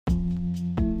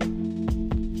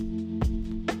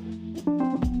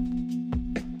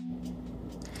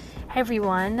Hi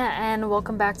everyone, and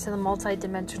welcome back to the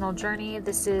Multidimensional Journey.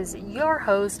 This is your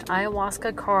host,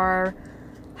 Ayahuasca Carr.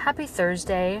 Happy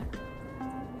Thursday.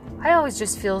 I always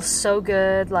just feel so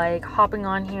good, like hopping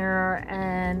on here,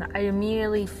 and I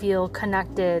immediately feel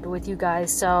connected with you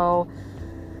guys. So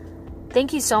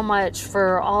thank you so much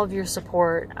for all of your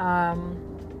support.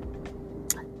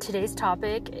 Today's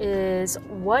topic is,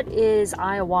 what is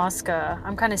ayahuasca?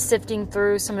 I'm kind of sifting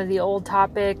through some of the old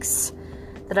topics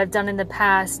that I've done in the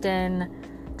past and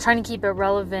trying to keep it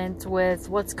relevant with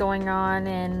what's going on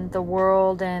in the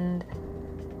world and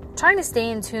trying to stay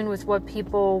in tune with what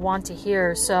people want to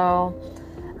hear. So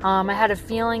I had a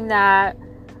feeling that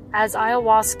as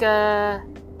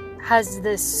ayahuasca has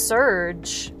this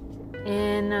surge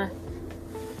in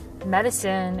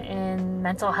medicine, in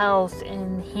mental health,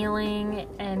 in healing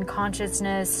and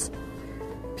consciousness,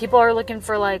 people are looking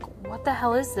for like, what the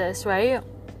hell is this, right?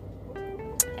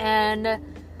 And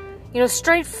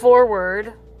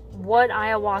straightforward, what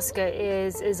ayahuasca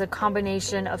is a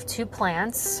combination of two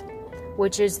plants,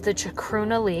 which is the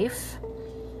chacruna leaf,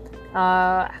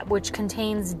 which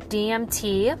contains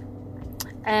DMT,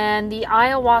 and the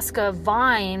ayahuasca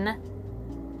vine,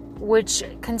 which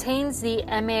contains the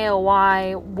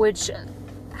MAOI, which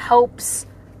helps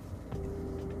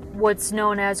what's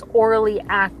known as orally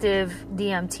active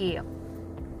DMT.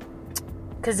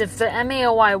 Because if the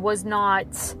MAOI was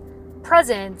not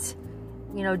present,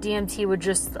 DMT would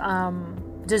just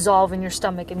dissolve in your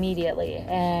stomach immediately,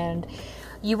 and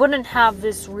you wouldn't have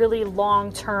this really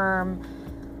long-term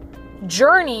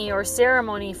journey or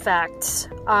ceremony effect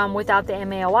without the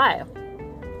MAOI.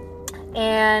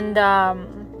 And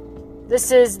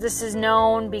this is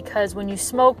known because when you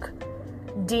smoke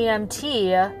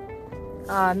DMT,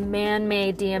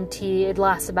 man-made DMT, it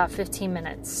lasts about 15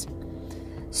 minutes.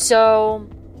 So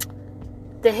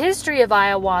the history of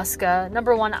ayahuasca,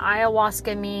 number one,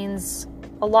 ayahuasca means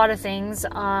a lot of things.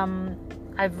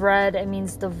 I've read it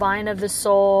means the vine of the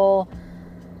soul,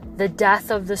 the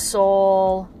death of the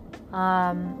soul.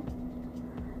 And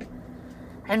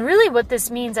really what this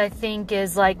means, I think,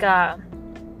 is like it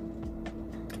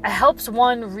helps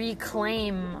one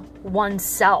reclaim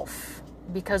oneself,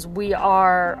 because we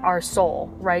are our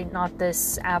soul, right? Not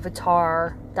this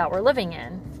avatar that we're living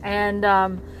in.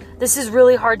 And this is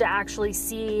really hard to actually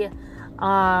see. It's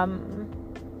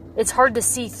hard to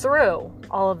see through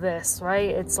all of this, right?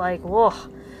 It's like, whoa.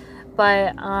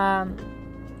 But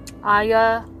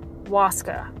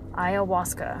ayahuasca.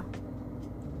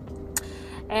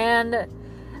 And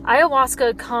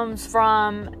ayahuasca comes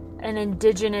from an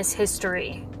indigenous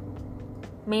history,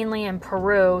 mainly in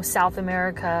Peru, South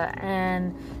America.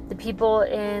 And the people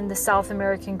in the South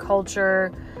American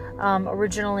culture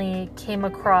originally came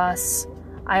across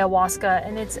ayahuasca,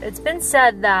 and it's been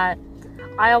said that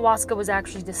ayahuasca was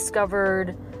actually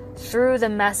discovered through the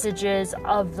messages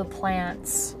of the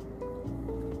plants.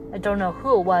 I don't know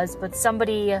who it was, but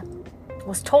somebody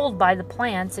was told by the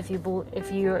plants. If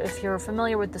you're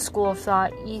familiar with the school of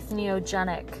thought,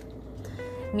 entheogenic,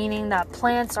 meaning that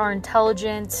plants are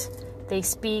intelligent, they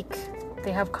speak,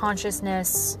 they have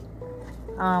consciousness,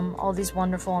 all these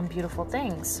wonderful and beautiful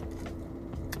things.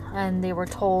 And they were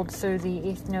told through the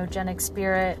entheogenic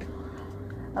spirit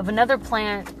of another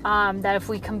plant that if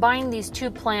we combine these two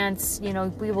plants,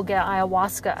 we will get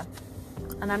ayahuasca.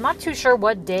 And I'm not too sure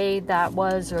what day that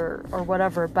was or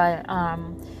whatever, but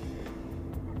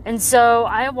and so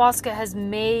ayahuasca has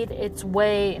made its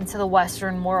way into the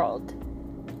Western world.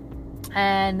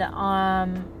 And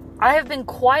I have been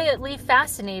quietly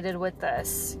fascinated with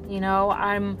this.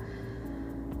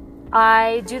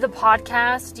 I do the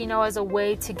podcast, as a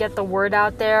way to get the word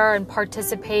out there and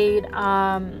participate.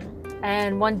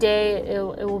 And one day it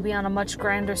will be on a much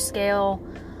grander scale.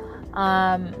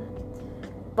 But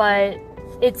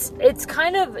it's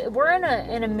kind of, we're in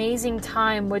an amazing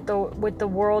time with the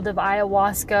world of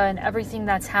ayahuasca and everything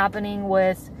that's happening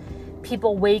with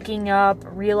people waking up,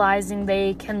 realizing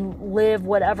they can live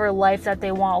whatever life that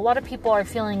they want. A lot of people are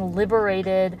feeling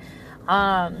liberated.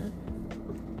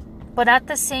 But at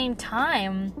the same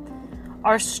time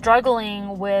are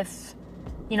struggling with,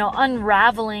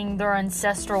 unraveling their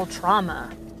ancestral trauma,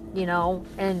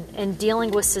 and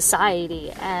dealing with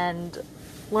society and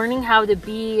learning how to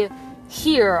be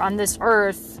here on this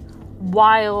earth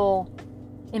while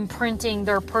imprinting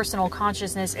their personal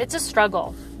consciousness. It's a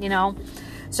struggle,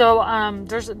 So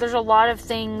there's a lot of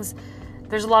things,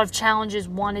 there's a lot of challenges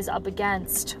one is up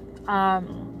against.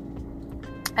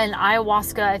 And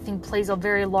ayahuasca, I think, plays a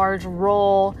very large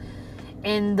role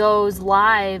in those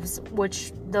lives,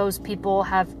 which those people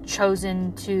have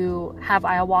chosen to have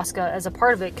ayahuasca as a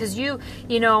part of it. Because you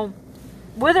know,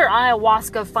 whether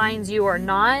ayahuasca finds you or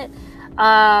not,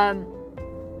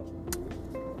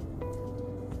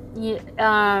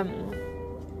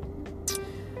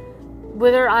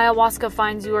 whether ayahuasca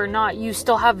finds you or not, you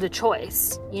still have the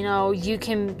choice. You know, you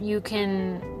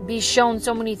can be shown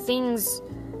so many things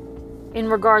in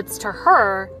regards to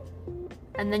her,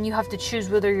 and then you have to choose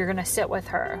whether you're going to sit with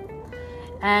her.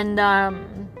 And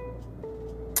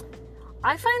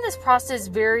I find this process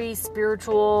very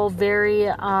spiritual, very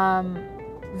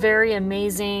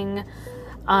amazing.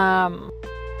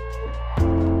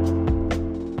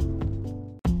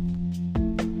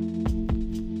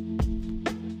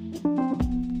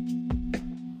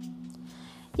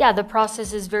 Yeah, the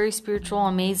process is very spiritual,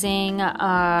 amazing. You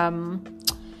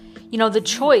know, the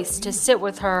choice to sit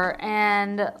with her,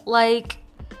 and like,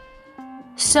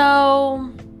 so,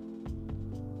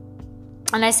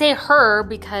 and I say her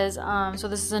because, so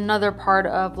this is another part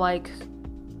of like,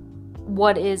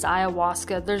 what is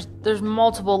ayahuasca? There's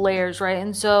multiple layers, right?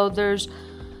 And so there's,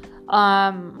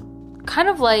 kind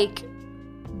of like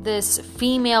this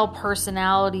female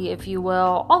personality, if you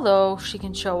will, although she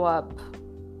can show up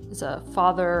as a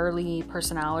fatherly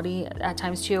personality at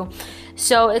times too.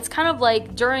 So it's kind of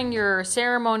like during your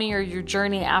ceremony or your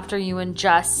journey after you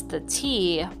ingest the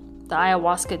tea, the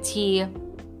ayahuasca tea,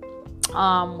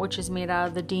 which is made out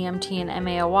of the DMT and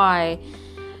MAOI,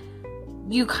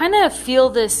 you kind of feel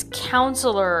this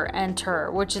counselor enter,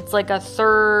 which it's like a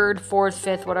third, fourth,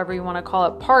 fifth, whatever you want to call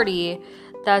it, party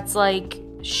that's like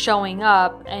showing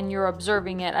up, and you're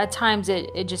observing it. At times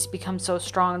it just becomes so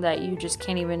strong that you just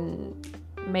can't even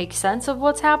make sense of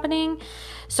what's happening.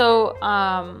 So,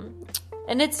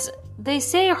 and they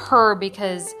say her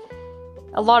because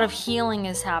a lot of healing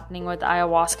is happening with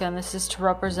ayahuasca, and this is to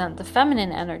represent the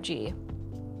feminine energy,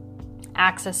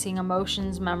 accessing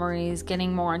emotions, memories,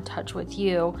 getting more in touch with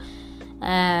you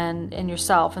and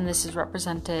yourself, and this is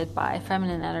represented by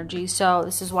feminine energy. So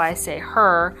this is why I say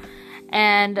her.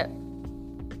 And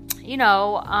you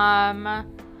know,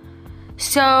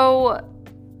 so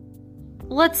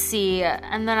let's see.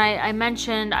 And then I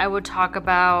mentioned I would talk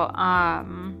about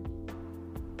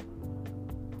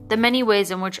the many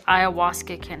ways in which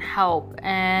ayahuasca can help.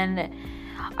 And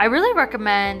I really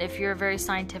recommend, if you're a very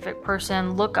scientific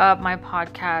person, look up my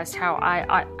podcast, How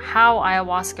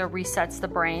Ayahuasca Resets the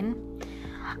Brain.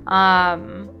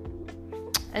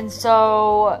 And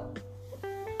so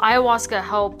ayahuasca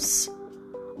helps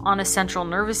on a central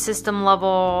nervous system level,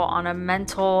 on a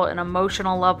mental and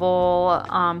emotional level,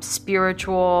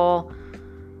 spiritual,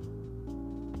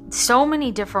 so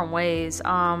many different ways.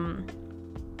 And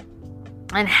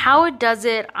how it does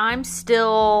it, I'm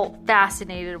still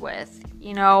fascinated with,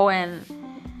 you know, and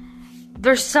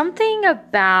there's something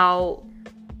about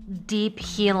deep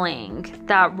healing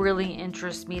that really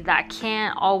interests me that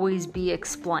can't always be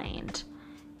explained,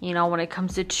 you know, when it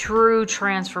comes to true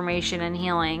transformation and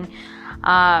healing.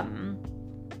 But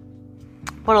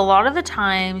a lot of the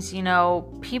times, you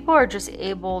know, people are just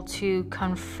able to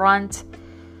confront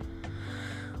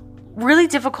really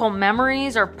difficult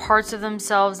memories or parts of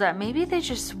themselves that maybe they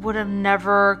just would have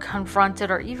never confronted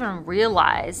or even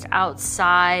realized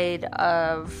outside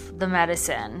of the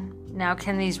medicine. Now,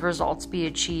 can these results be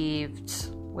achieved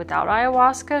without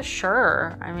ayahuasca?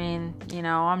 Sure. I mean, you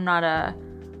know, I'm not a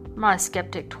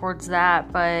skeptic towards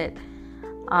that, but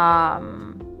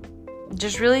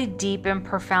just really deep and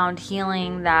profound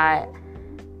healing that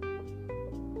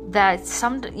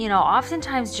some, you know,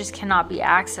 oftentimes just cannot be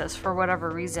accessed for whatever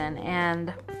reason.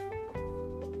 And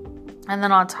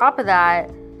then on top of that,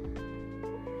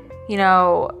 you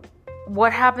know,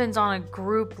 what happens on a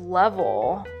group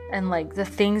level and like the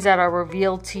things that are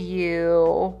revealed to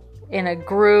you in a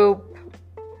group,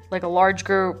 like a large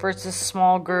group versus a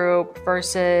small group,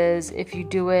 versus if you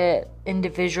do it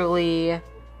individually,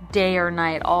 day or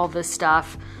night, all this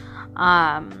stuff,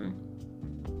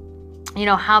 you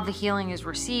know, how the healing is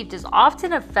received is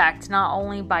often affected not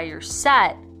only by your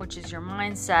set, which is your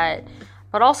mindset,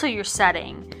 but also your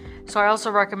setting. So I also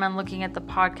recommend looking at the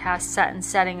podcast Set and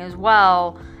Setting as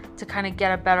well to kind of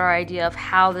get a better idea of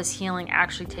how this healing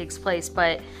actually takes place.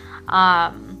 But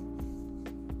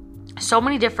so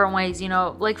many different ways, you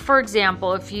know, like for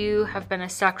example, if you have been a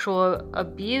sexual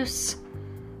abuse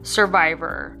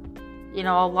survivor, you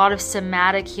know, a lot of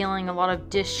somatic healing, a lot of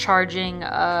discharging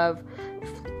of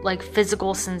like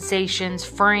physical sensations,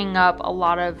 freeing up a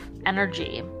lot of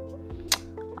energy,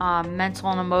 mental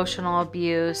and emotional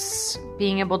abuse,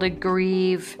 being able to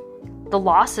grieve the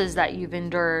losses that you've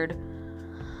endured.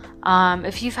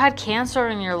 If you've had cancer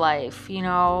in your life, you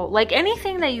know, like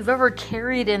anything that you've ever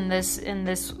carried in this,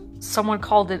 someone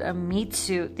called it a meat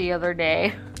suit the other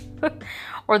day.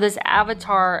 or this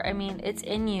avatar, I mean, it's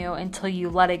in you until you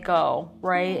let it go,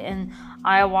 right? And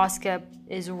ayahuasca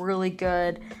is really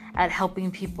good at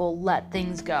helping people let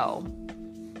things go.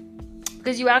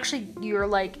 Because you're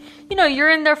like,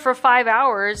 you're in there for 5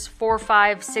 hours, 4,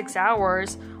 5, 6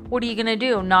 hours. What are you going to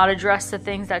do? Not address the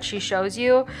things that she shows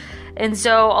you? And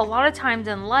so a lot of times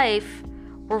in life,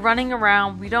 we're running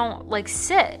around, we don't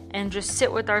sit and just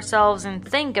sit with ourselves and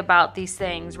think about these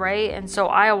things, right? And so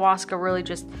ayahuasca really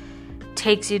just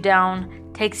takes you down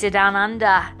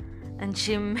under, and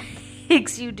she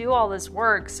makes you do all this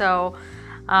work. So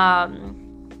I'll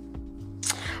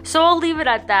leave it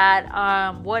at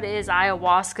that. What is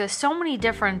ayahuasca? So many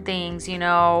different things,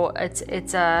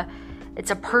 it's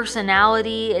a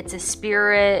personality, it's a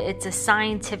spirit, it's a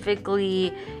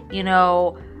scientifically,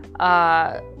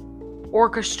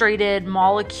 orchestrated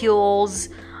molecules,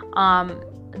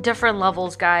 different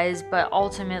levels, guys, but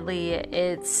ultimately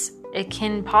it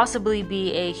can possibly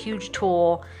be a huge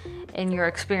tool in your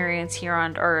experience here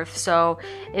on Earth. So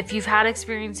if you've had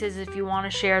experiences, if you want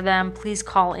to share them, please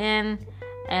call in,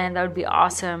 and that would be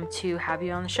awesome to have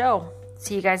you on the show.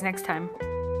 See you guys next time.